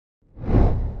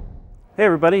Hey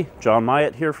everybody, John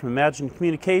Mailhot here from Magellan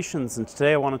Communications, and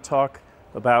today I want to talk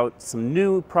about some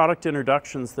new product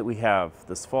introductions that we have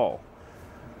this fall.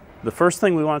 The first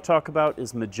thing we want to talk about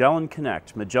is Magellan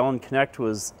Connect. Magellan Connect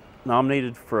was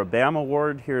nominated for a BAM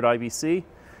award here at IBC,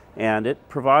 and it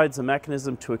provides a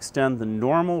mechanism to extend the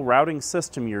normal routing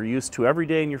system you're used to every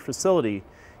day in your facility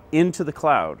into the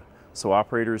cloud. So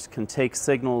operators can take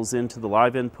signals into the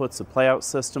live inputs of playout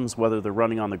systems, whether they're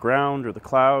running on the ground or the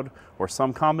cloud or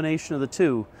some combination of the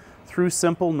two, through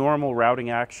simple normal routing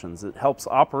actions. It helps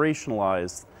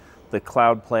operationalize the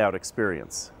cloud playout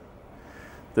experience.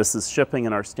 This is shipping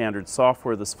in our standard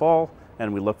software this fall,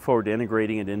 and we look forward to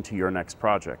integrating it into your next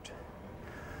project.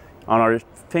 On our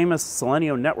famous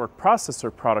Selenio network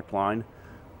processor product line,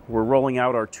 we're rolling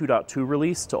out our 2.2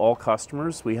 release to all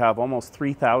customers. We have almost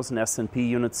 3,000 SNP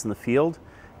units in the field,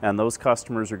 and those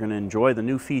customers are going to enjoy the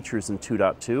new features in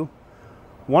 2.2.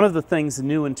 One of the things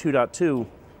new in 2.2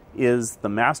 is the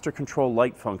Master Control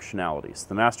Light functionalities.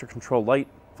 The Master Control Light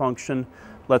function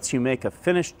lets you make a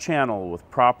finished channel with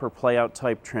proper playout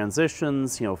type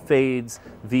transitions, fades,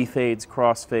 V-fades,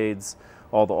 crossfades,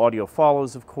 all the audio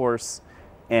follows, of course.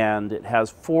 And it has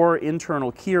 4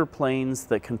 internal keyer planes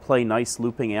that can play nice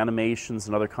looping animations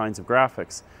and other kinds of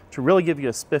graphics to really give you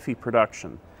a spiffy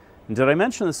production. And did I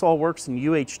mention this all works in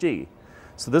UHD?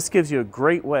 So this gives you a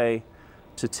great way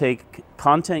to take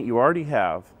content you already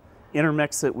have,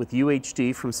 intermix it with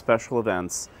UHD from special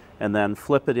events, and then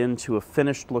flip it into a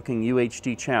finished looking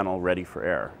UHD channel ready for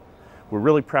air. We're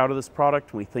really proud of this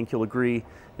product, and we think you'll agree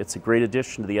it's a great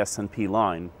addition to the SNP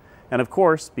line. And of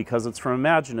course, because it's from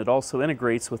Magellan, it also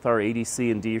integrates with our ADC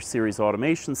and D-Series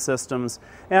automation systems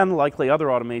and likely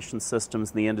other automation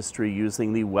systems in the industry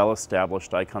using the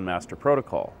well-established Icon Master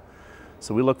protocol.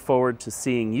 So we look forward to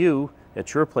seeing you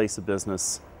at your place of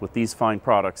business with these fine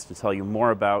products to tell you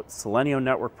more about Selenio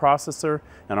network processor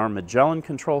and our Magellan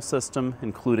control system,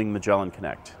 including Magellan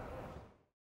Connect.